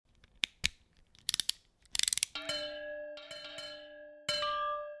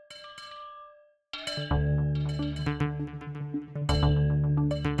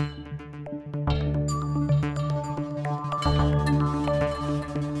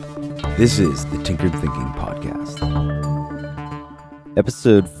This is the Tinkered Thinking Podcast.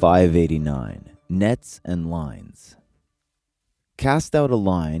 Episode 589, Nets and Lines. Cast out a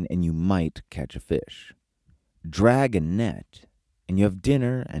line and you might catch a fish. Drag a net and you have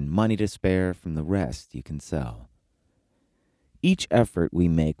dinner and money to spare from the rest you can sell. Each effort we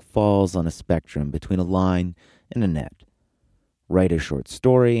make falls on a spectrum between a line and a net. Write a short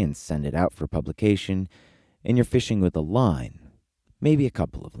story and send it out for publication, and you're fishing with a line, maybe a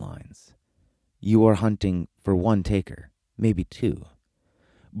couple of lines. You are hunting for one taker, maybe two.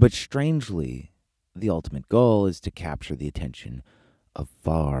 But strangely, the ultimate goal is to capture the attention of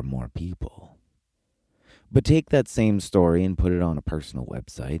far more people. But take that same story and put it on a personal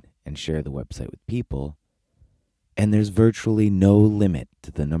website and share the website with people, and there's virtually no limit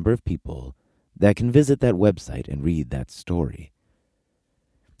to the number of people that can visit that website and read that story.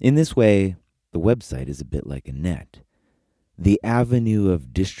 In this way, the website is a bit like a net. The avenue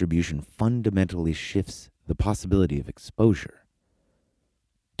of distribution fundamentally shifts the possibility of exposure.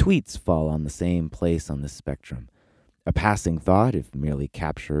 Tweets fall on the same place on this spectrum. A passing thought, if merely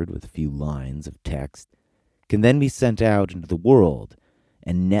captured with a few lines of text, can then be sent out into the world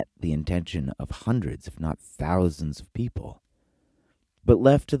and net the attention of hundreds, if not thousands of people. But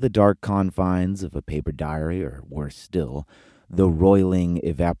left to the dark confines of a paper diary, or worse still, the roiling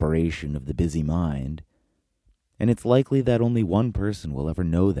evaporation of the busy mind, and it's likely that only one person will ever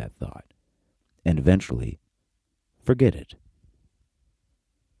know that thought, and eventually forget it.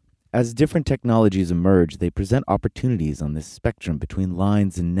 As different technologies emerge, they present opportunities on this spectrum between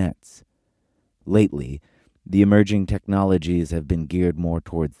lines and nets. Lately, the emerging technologies have been geared more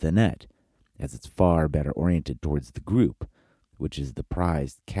towards the net, as it's far better oriented towards the group, which is the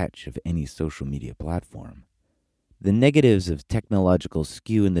prized catch of any social media platform. The negatives of technological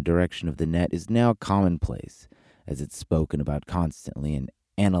skew in the direction of the net is now commonplace, as it's spoken about constantly and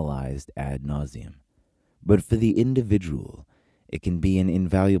analyzed ad nauseum. But for the individual, it can be an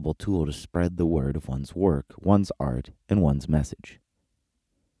invaluable tool to spread the word of one's work, one's art, and one's message.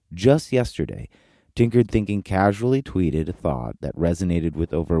 Just yesterday, Tinkered Thinking casually tweeted a thought that resonated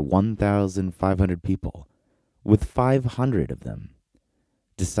with over 1,500 people, with 500 of them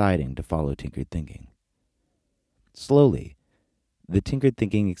deciding to follow Tinkered Thinking. Slowly, the Tinkered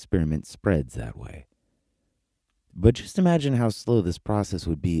Thinking experiment spreads that way. But just imagine how slow this process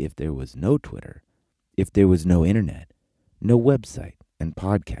would be if there was no Twitter, if there was no internet, no website and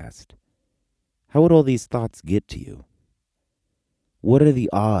podcast. How would all these thoughts get to you? What are the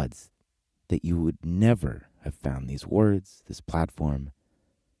odds that you would never have found these words, this platform,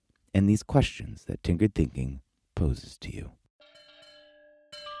 and these questions that Tinkered Thinking poses to you?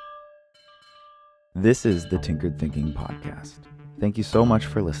 This is the Tinkered Thinking Podcast. Thank you so much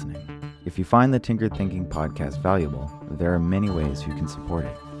for listening. If you find the Tinkered Thinking Podcast valuable, there are many ways you can support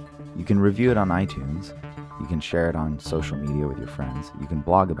it. You can review it on iTunes, you can share it on social media with your friends, you can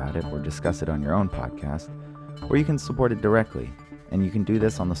blog about it or discuss it on your own podcast, or you can support it directly. And you can do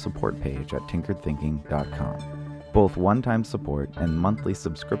this on the support page at tinkeredthinking.com. Both one-time support and monthly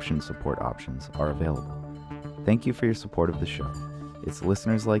subscription support options are available. Thank you for your support of the show. It's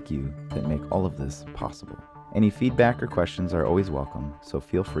listeners like you that make all of this possible. Any feedback or questions are always welcome, so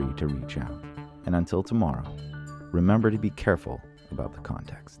feel free to reach out. And until tomorrow, remember to be careful about the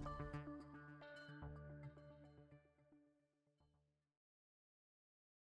context.